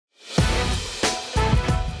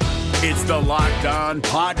It's the Locked On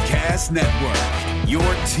Podcast Network, your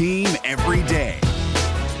team every day.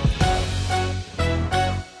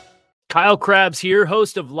 Kyle Krabs here,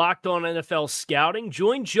 host of Locked On NFL Scouting.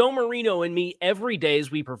 Join Joe Marino and me every day as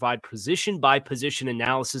we provide position-by-position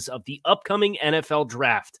analysis of the upcoming NFL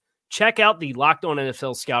Draft. Check out the Locked On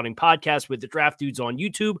NFL Scouting podcast with the Draft Dudes on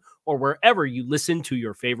YouTube or wherever you listen to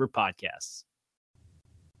your favorite podcasts.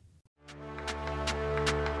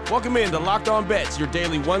 Welcome in to Locked On Bets, your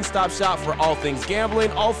daily one-stop shop for all things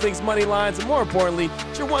gambling, all things money lines, and more importantly,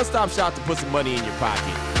 it's your one-stop shop to put some money in your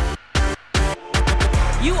pocket.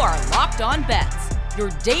 You are Locked On Bets, your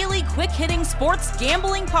daily quick-hitting sports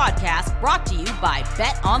gambling podcast brought to you by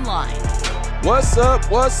Bet Online. What's up?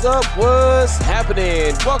 What's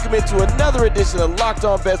happening? Welcome into another edition of Locked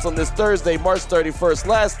On Bets on this Thursday, March 31st,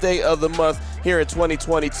 last day of the month here in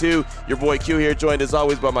 2022. Your boy Q here, joined as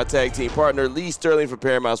always by my tag team partner, Lee Sterling from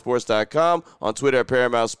ParamountSports.com, on Twitter at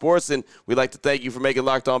Paramount Sports. And we'd like to thank you for making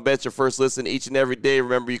Locked On Bets your first listen each and every day.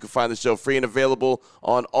 Remember, you can find the show free and available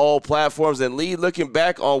on all platforms. And Lee, looking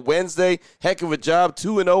back on Wednesday, heck of a job,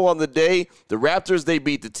 2-0 on the day. The Raptors, they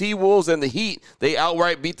beat the T-Wolves, and the Heat, they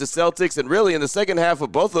outright beat the Celtics. And really, in the second half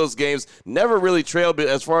of both those games, never really trailed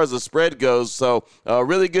as far as the spread goes. So a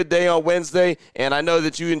really good day on Wednesday. And I know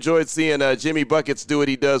that you enjoyed seeing Jimmy Buckets do what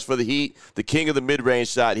he does for the Heat, the king of the mid-range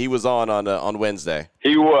shot. He was on Wednesday.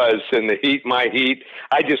 He was, and the Heat, my Heat,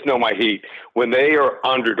 I just know my Heat. When they are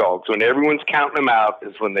underdogs, when everyone's counting them out,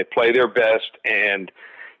 is when they play their best. And,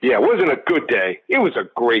 yeah, it wasn't a good day. It was a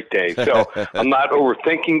great day. So I'm not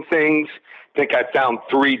overthinking things. I think I found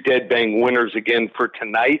 3 dead bang winners again for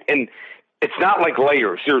tonight. And it's not like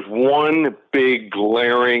layers. There's one big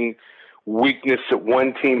glaring weakness that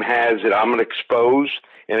one team has that I'm going to expose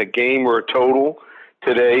in a game or a total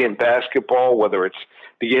today in basketball, whether it's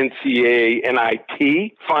the NCAA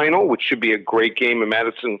NIT final, which should be a great game in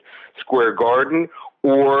Madison Square Garden,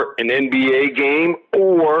 or an NBA game,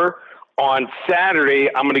 or on Saturday,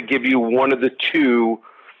 I'm going to give you one of the 2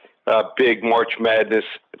 big March Madness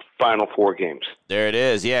Final 4 games. There it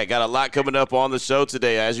is. Yeah, got a lot coming up on the show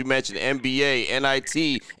today. As you mentioned, NBA,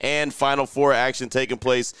 NIT, and Final 4 action taking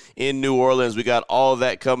place in New Orleans. We got all of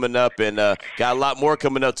that coming up, and got a lot more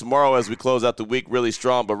coming up tomorrow as we close out the week really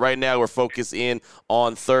strong. But right now we're focused in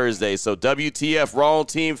on Thursday. So WTF, wrong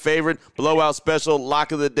team favorite, blowout special,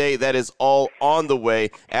 lock of the day. That is all on the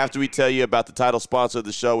way after we tell you about the title sponsor of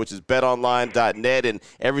the show, which is betonline.net. And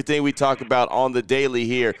everything we talk about on the daily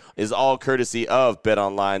here is all courtesy of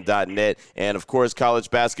betonline.net. And, of course, college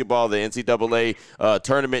basketball, the NCAA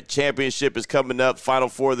tournament championship is coming up, Final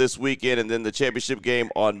 4 this weekend, and then the championship game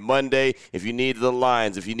on Monday. If you need the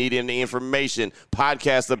lines, if you need any information,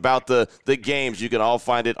 podcasts about the games, you can all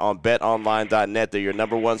find it on betonline.net. They're your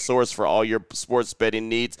number one source for all your sports betting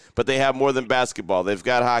needs, but they have more than basketball. They've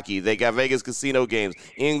got hockey. They got Vegas casino games,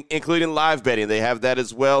 including live betting. They have that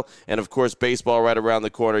as well. And, of course, baseball right around the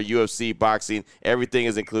corner, UFC, boxing, everything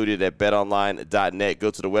is included at betonline.net.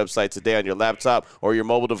 Go to the website today on your laptop or your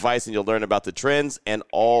mobile device, and you'll learn about the trends and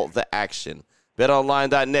all the action.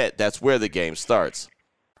 BetOnline.net, that's where the game starts.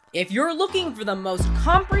 If you're looking for the most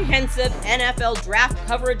comprehensive NFL draft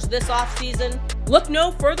coverage this offseason, look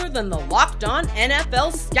no further than the Locked On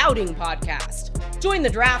NFL Scouting Podcast. Join the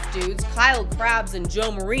Draft Dudes, Kyle Krabs and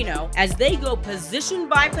Joe Marino, as they go position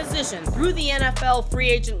by position through the NFL free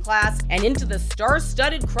agent class and into the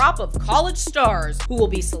star-studded crop of college stars who will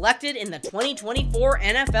be selected in the 2024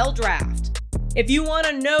 NFL Draft. If you want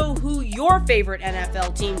to know who your favorite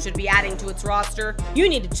NFL team should be adding to its roster, you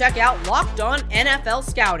need to check out Locked On NFL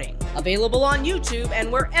Scouting, available on YouTube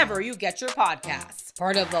and wherever you get your podcasts.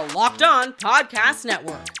 Part of the Locked On Podcast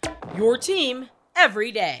Network, your team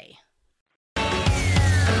every day.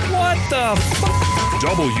 What the f***?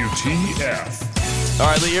 WTF. All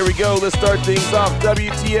right, Lee, here we go. Let's start things off.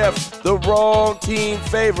 WTF, the wrong team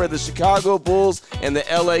favorite, the Chicago Bulls and the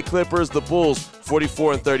LA Clippers. The Bulls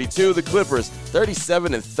 44-32, the Clippers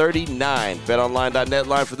 37-39. BetOnline.net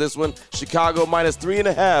line for this one. Chicago minus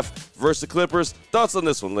 3.5 versus the Clippers. Thoughts on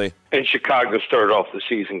this one, Lee? And Chicago started off the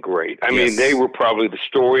season great. I mean, they were probably the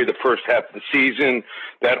story of the first half of the season.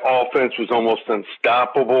 That offense was almost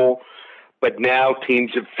unstoppable. But now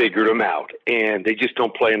teams have figured them out, and they just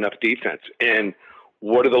don't play enough defense. And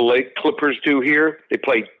what do the Lake Clippers do here? They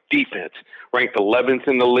play defense, ranked 11th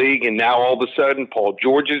in the league, and now all of a sudden Paul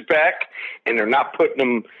George is back, and they're not putting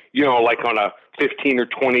him, like on a 15 or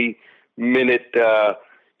 20-minute,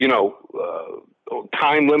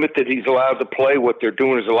 time limit that he's allowed to play. What they're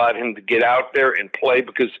doing is allowed him to get out there and play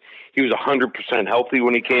because he was 100% healthy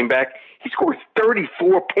when he came back. He scored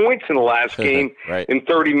 34 points in the last game in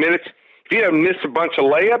 30 minutes. If he doesn't miss a bunch of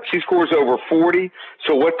layups, he scores over 40.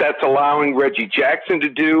 So what that's allowing Reggie Jackson to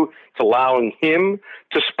do, it's allowing him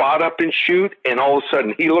to spot up and shoot, and all of a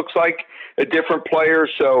sudden he looks like a different player.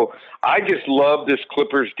 So I just love this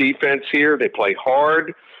Clippers defense here. They play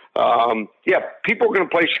hard. People are going to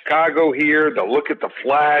play Chicago here. They'll look at the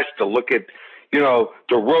flash. They'll look at,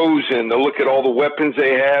 DeRozan. They'll look at all the weapons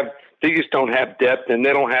they have. They just don't have depth, and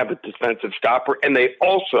they don't have a defensive stopper. And they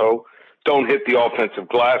also don't hit the offensive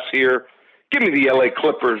glass here. Give me the LA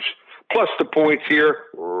Clippers plus the points here.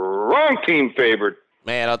 Wrong team favored.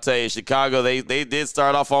 Man, I'll tell you, Chicago, they did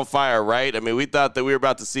start off on fire, right? I mean, we thought that we were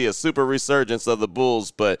about to see a super resurgence of the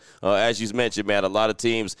Bulls, but as you mentioned, man, a lot of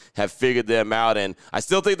teams have figured them out, and I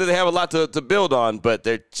still think that they have a lot to build on, but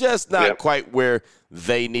they're just not quite where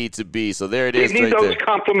they need to be. So there it is. They need those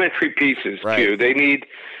complementary pieces, too. They need,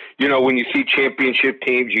 when you see championship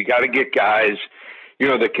teams, you got to get guys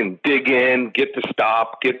that can dig in, get the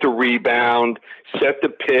stop, get the rebound, set the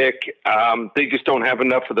pick. They just don't have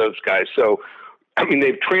enough of those guys. So, I mean,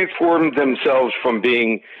 they've transformed themselves from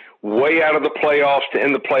being way out of the playoffs to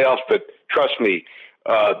in the playoffs. But trust me,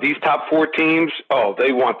 these top four teams,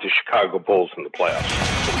 they want the Chicago Bulls in the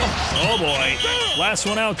playoffs. Oh, boy. Last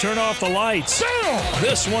one out, turn off the lights.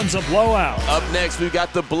 This one's a blowout. Up next, we've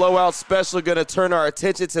got the blowout special. Going to turn our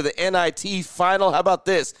attention to the NIT final. How about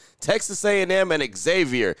this? Texas A&M and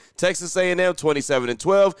Xavier. Texas A&M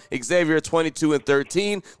 27-12, Xavier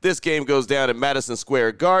 22-13. This game goes down at Madison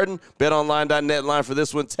Square Garden. BetOnline.net line for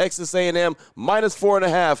this one. Texas A&M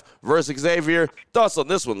 -4.5 versus Xavier. Thoughts on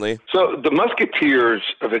this one, Lee? So the Musketeers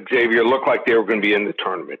of Xavier look like they were going to be in the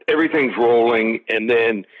tournament. Everything's rolling, and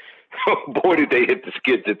then, boy, did they hit the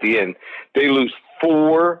skids at the end. They lose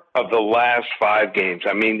 4 of the last 5 games.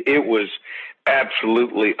 I mean, it was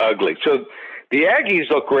absolutely ugly. So the Aggies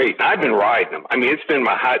look great. I've been riding them. I mean, it's been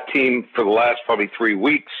my hot team for the last probably 3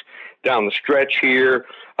 weeks down the stretch here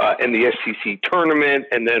in the SEC tournament,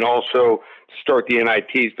 and then also to start the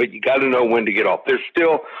NITs. But you got to know when to get off. They're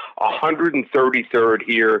still 133rd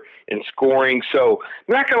here in scoring, so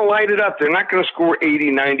they're not going to light it up. They're not going to score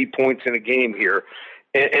 80, 90 points in a game here.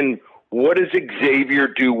 And what does Xavier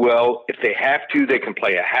do well? If they have to, they can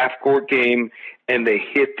play a half-court game, and they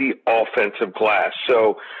hit the offensive glass.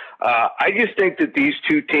 So I just think that these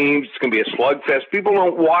two teams, it's going to be a slugfest. People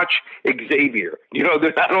don't watch Xavier.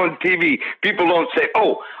 They're not on TV. People don't say,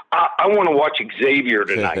 I want to watch Xavier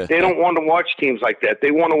tonight. They don't want to watch teams like that.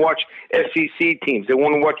 They want to watch SEC teams. They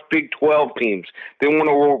want to watch Big 12 teams. They want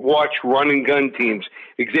to watch run-and-gun teams.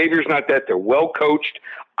 Xavier's not that. They're well coached.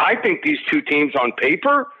 I think these two teams on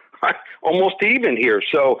paper almost even here.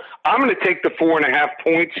 So I'm going to take the 4.5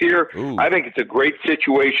 points here. Ooh. I think it's a great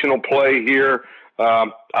situational play here.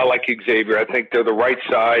 I like Xavier. I think they're the right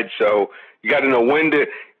side. So you got to know when to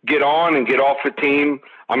get on and get off a team.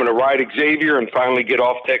 I'm going to ride Xavier and finally get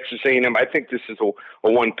off Texas A&M. I think this is a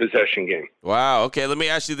one-possession game. Wow. Okay, let me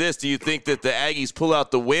ask you this. Do you think that the Aggies pull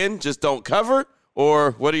out the win, just don't cover?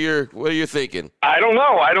 Or what are you thinking? I don't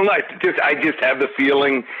know. I just have the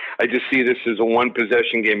feeling. I just see this as a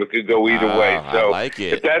one-possession game. It could go either way. So I like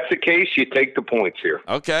it. If that's the case, you take the points here.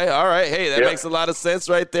 Okay. All right. Hey, that makes a lot of sense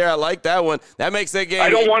right there. I like that one. That makes that game. I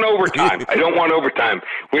don't want overtime.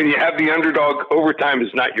 When you have the underdog, overtime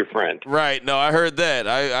is not your friend. Right. No, I heard that.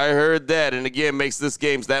 I heard that. And again, makes this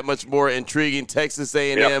game that much more intriguing. Texas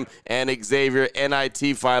A&M and Xavier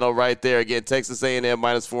NIT final right there. Again, Texas A&M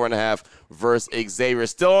 -4.5 versus Xavier.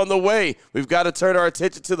 Still on the way. We've got to turn our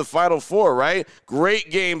attention to the Final Four, right? Great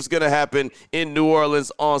games going to happen in New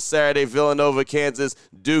Orleans on Saturday. Villanova, Kansas,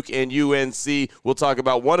 Duke, and UNC. We'll talk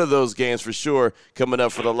about one of those games for sure coming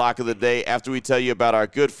up for the lock of the day after we tell you about our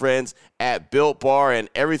good friends at Built Bar, and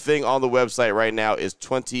everything on the website right now is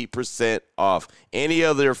 20% off. Any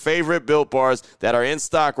of their favorite Built Bars that are in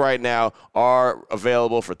stock right now are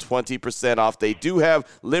available for 20% off. They do have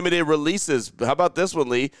limited releases. How about this one,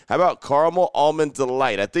 Lee? How about Caramel Almond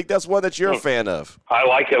Delight? I think that's one that you're a fan of. I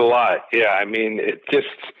like it a lot. Yeah, I mean,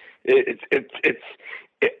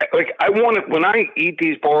 like I want to, when I eat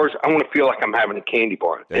these bars, I want to feel like I'm having a candy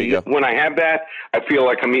bar. There you go. When I have that, I feel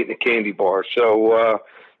like I'm eating a candy bar. So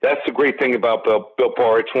that's the great thing about Built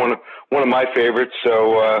Bar. It's one of my favorites.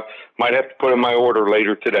 So might have to put in my order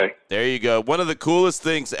later today. There you go. One of the coolest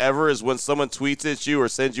things ever is when someone tweets at you or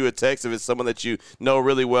sends you a text if it's someone that you know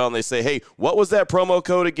really well, and they say, hey, what was that promo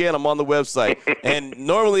code again? I'm on the website. And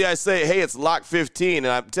normally I say, hey, it's LOCK15, and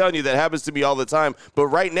I'm telling you that happens to me all the time. But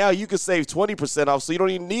right now you can save 20% off, so you don't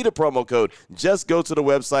even need a promo code. Just go to the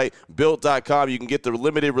website, Built.com. You can get the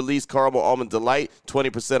limited release Caramel Almond Delight,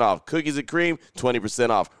 20% off. Cookies and cream, 20%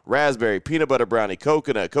 off. Raspberry, peanut butter brownie,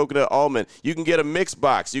 coconut almond. You can get a mix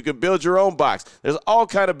box. You can build build your own box. There's all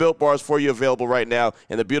kind of Built Bars for you available right now,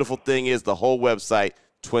 and the beautiful thing is the whole website,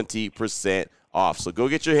 20% off. So go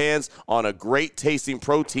get your hands on a great tasting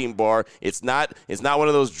protein bar. It's not one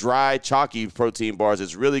of those dry, chalky protein bars.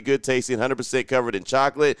 It's really good tasting, 100% covered in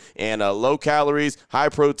chocolate and low calories, high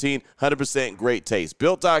protein, 100% great taste.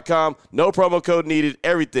 Built.com, no promo code needed.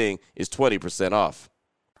 Everything is 20% off.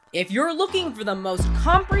 If you're looking for the most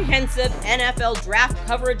comprehensive NFL draft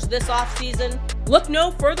coverage this offseason, look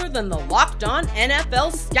no further than the Locked On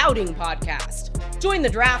NFL Scouting Podcast. Join the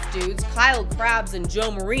draft dudes, Kyle Krabs and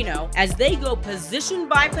Joe Marino, as they go position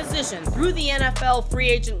by position through the NFL free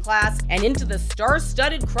agent class and into the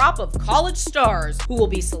star-studded crop of college stars who will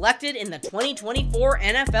be selected in the 2024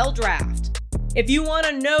 NFL Draft. If you want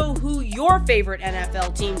to know who your favorite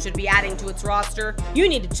NFL team should be adding to its roster, you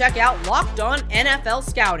need to check out Locked On NFL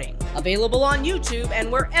Scouting, available on YouTube and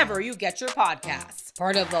wherever you get your podcasts.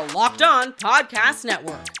 Part of the Locked On Podcast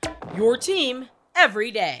Network, your team every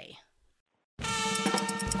day.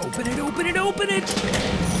 Open it, open it, open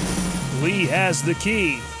it. Lee has the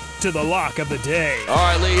key to the lock of the day. All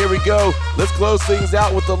right, Lee, here we go. Let's close things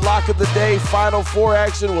out with the lock of the day, Final Four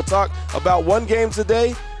action. We'll talk about one game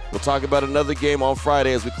today. We'll talk about another game on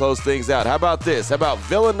Friday as we close things out. How about this? How about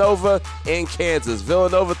Villanova and Kansas?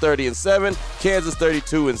 Villanova 30-7, Kansas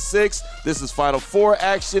 32-6. This is Final Four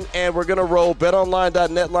action, and we're going to roll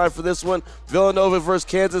betonline.net line for this one. Villanova versus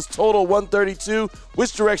Kansas, total 132.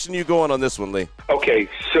 Which direction are you going on this one, Lee? Okay,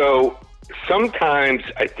 so sometimes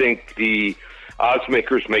I think the odds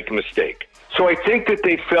makers make a mistake. So I think that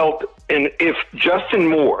they felt, and if Justin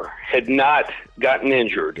Moore had not gotten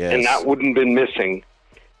injured and that wouldn't have been missing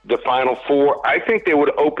the Final Four, I think they would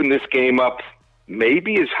open this game up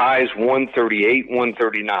maybe as high as 138,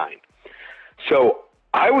 139. So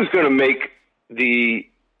I was going to make the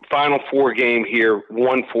Final Four game here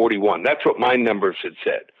 141. That's what my numbers had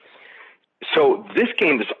said. So this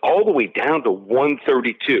game is all the way down to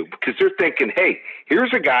 132 because they're thinking, hey,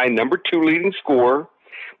 here's a guy, number 2 leading scorer,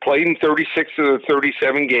 played in 36 of the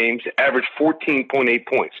 37 games, averaged 14.8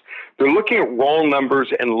 points. They're looking at raw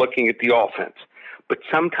numbers and looking at the offense. But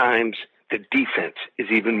sometimes the defense is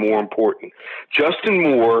even more important. Justin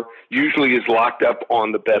Moore usually is locked up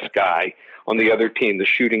on the best guy on the other team, the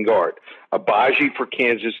shooting guard. Abaji for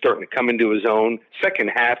Kansas starting to come into his own. Second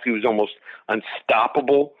half, he was almost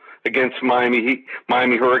unstoppable against Miami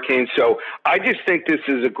Hurricanes. So I just think this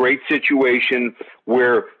is a great situation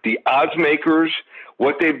where the odds makers,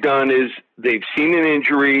 what they've done is they've seen an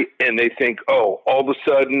injury and they think, oh, all of a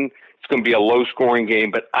sudden it's going to be a low-scoring game,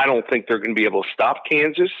 but I don't think they're going to be able to stop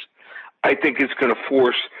Kansas. I think it's going to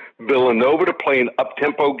force Villanova to play an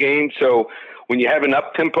up-tempo game. So when you have an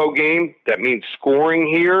up-tempo game, that means scoring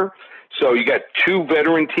here. So you got 2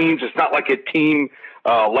 veteran teams. It's not like a team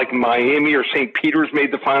like Miami or St. Peter's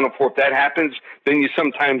made the Final Four. If that happens, then you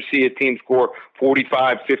sometimes see a team score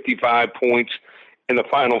 45, 55 points in the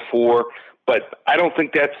Final Four. But I don't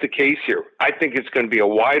think that's the case here. I think it's going to be a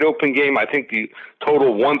wide-open game. I think the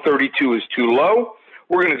total 132 is too low.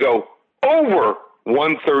 We're going to go over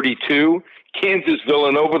 132. Kansas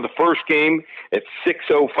Villanova, the first game at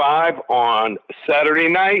 6:05 on Saturday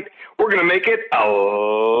night. We're going to make it a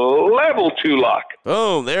level 2 lock.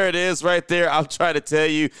 Boom, there it is right there. I'm trying to tell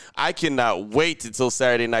you, I cannot wait until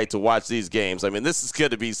Saturday night to watch these games. I mean, this is going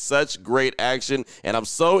to be such great action, and I'm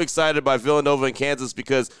so excited by Villanova and Kansas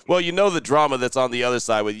because, well, you know the drama that's on the other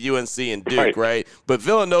side with UNC and Duke, right? But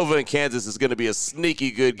Villanova and Kansas is going to be a sneaky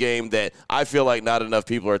good game that I feel like not enough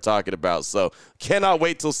people are talking about. So cannot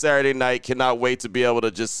wait till Saturday night. Cannot wait to be able to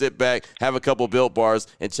just sit back, have a couple Built Bars,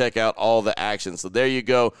 and check out all the action. So there you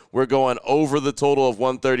go. We're going over the total of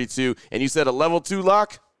 132. And you said a level 2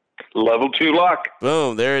 lock? Level 2 lock.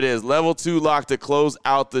 Boom, there it is. Level 2 lock to close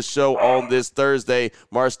out the show on this Thursday,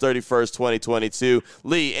 March 31st, 2022.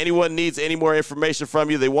 Lee, anyone needs any more information from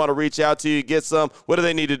you, they want to reach out to you, get some, what do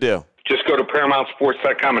they need to do? Just go to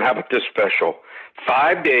ParamountSports.com and have it this special.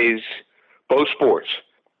 5 days, both sports,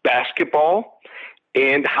 basketball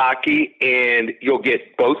and hockey, and you'll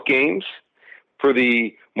get both games for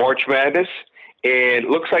the March Madness. And it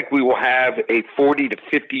looks like we will have a 40 to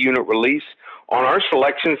 50 unit release. On our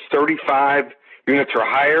selections, 35 units or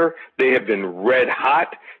higher. They have been red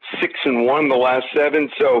hot, 6-1 the last 7.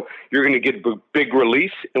 So you're going to get a big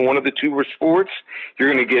release in one of the 2 sports.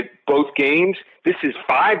 You're going to get both games. This is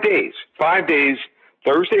 5 days,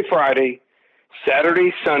 Thursday, Friday,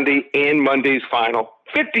 Saturday, Sunday, and Monday's final.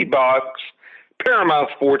 $50,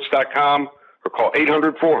 ParamountSports.com, or call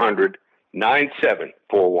 800-400-2223.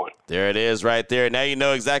 9741. There it is right there. Now you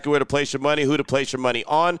know exactly where to place your money, who to place your money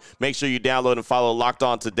on. Make sure you download and follow Locked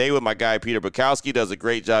On Today with my guy Peter Bukowski. Does a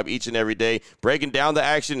great job each and every day breaking down the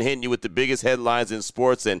action, hitting you with the biggest headlines in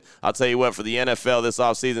sports. And I'll tell you what, for the NFL this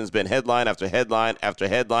offseason has been headline after headline after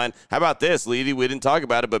headline. How about this, Leedy? We didn't talk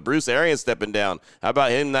about it, but Bruce Arians stepping down. How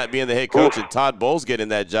about him not being the head coach and Todd Bowles getting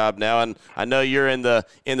that job now? And I know you're in the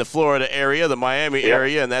Florida area, the Miami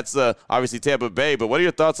area, and that's obviously Tampa Bay. But what are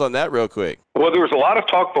your thoughts on that real quick? Well, there was a lot of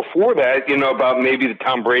talk before that, about maybe the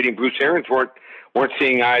Tom Brady and Bruce Arians weren't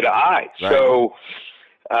seeing eye to eye. Right. So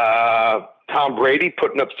Tom Brady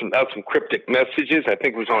putting up some cryptic messages. I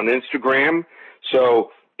think it was on Instagram.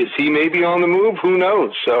 So is he maybe on the move? Who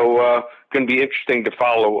knows? So going to be interesting to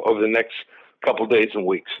follow over the next couple days and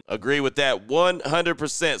weeks. Agree with that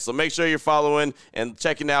 100%. So make sure you're following and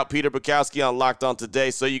checking out Peter Bukowski on Locked On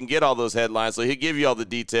Today so you can get all those headlines. So he'll give you all the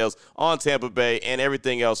details on Tampa Bay and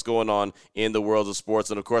everything else going on in the world of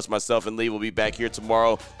sports. And, of course, myself and Lee will be back here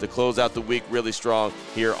tomorrow to close out the week really strong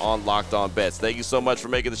here on Locked On Bets. Thank you so much for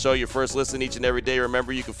making the show your first listen each and every day.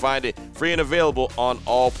 Remember, you can find it free and available on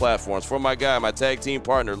all platforms. For my guy, my tag team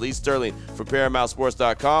partner, Lee Sterling from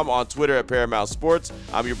ParamountSports.com, on Twitter at Paramount Sports.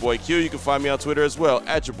 I'm your boy Q. You can find me on Twitter as well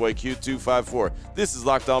at your boy Q254. This is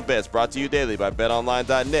Locked On Bets, brought to you daily by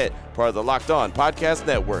BetOnline.net, part of the Locked On Podcast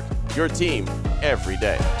Network. Your team every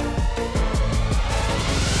day.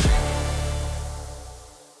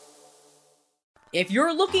 If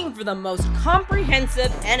you're looking for the most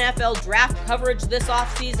comprehensive NFL draft coverage this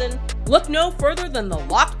offseason, look no further than the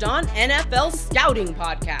Locked On NFL Scouting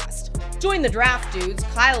Podcast. Join the draft dudes,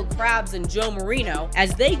 Kyle Krabs and Joe Marino,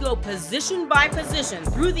 as they go position by position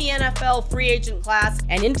through the NFL free agent class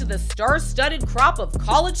and into the star-studded crop of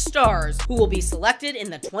college stars who will be selected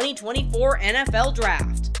in the 2024 NFL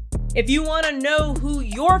Draft. If you want to know who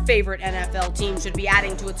your favorite NFL team should be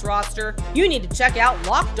adding to its roster, you need to check out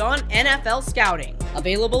Locked On NFL Scouting,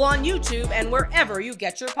 available on YouTube and wherever you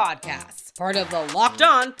get your podcasts. Part of the Locked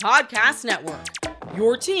On Podcast Network,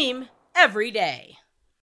 your team every day.